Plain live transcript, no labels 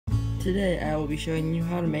Today I will be showing you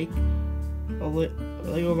how to make a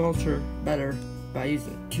Lego vulture better by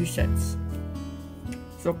using two sets.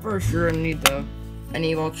 So first you're going to need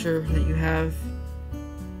any vulture that you have.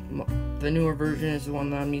 The newer version is the one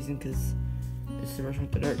that I'm using because it's the version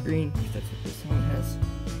with the dark green. That's what this one has.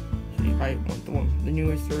 So you probably want the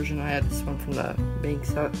newest version. I had this one from the bank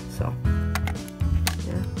set. So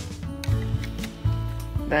yeah.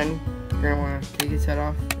 Then you're going to want to take his head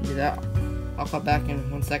off and do that. I'll cut back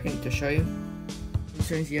in 1 second to show you. As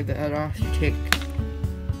soon as you get the head off, you take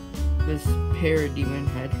this parademon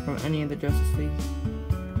head from any of the Justice League.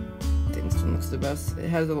 I think this one looks the best. It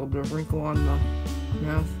has a little bit of wrinkle on the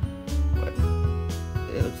mouth, but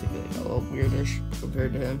it looks like a little weirdish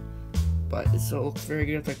compared to him. But it still looks very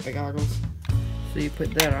good with like the goggles. So you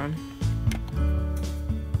put that on,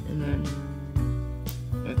 and then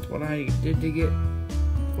that's what I did to get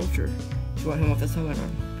Vulture. Just want him with his helmet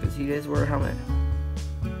on, because he does wear a helmet.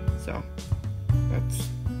 So that's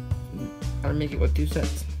how to make it with two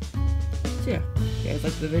sets. So yeah, if you guys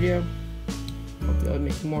liked the video, hopefully I'll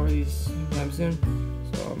make more of these sometime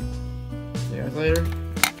soon. So see you guys later.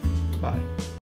 Bye.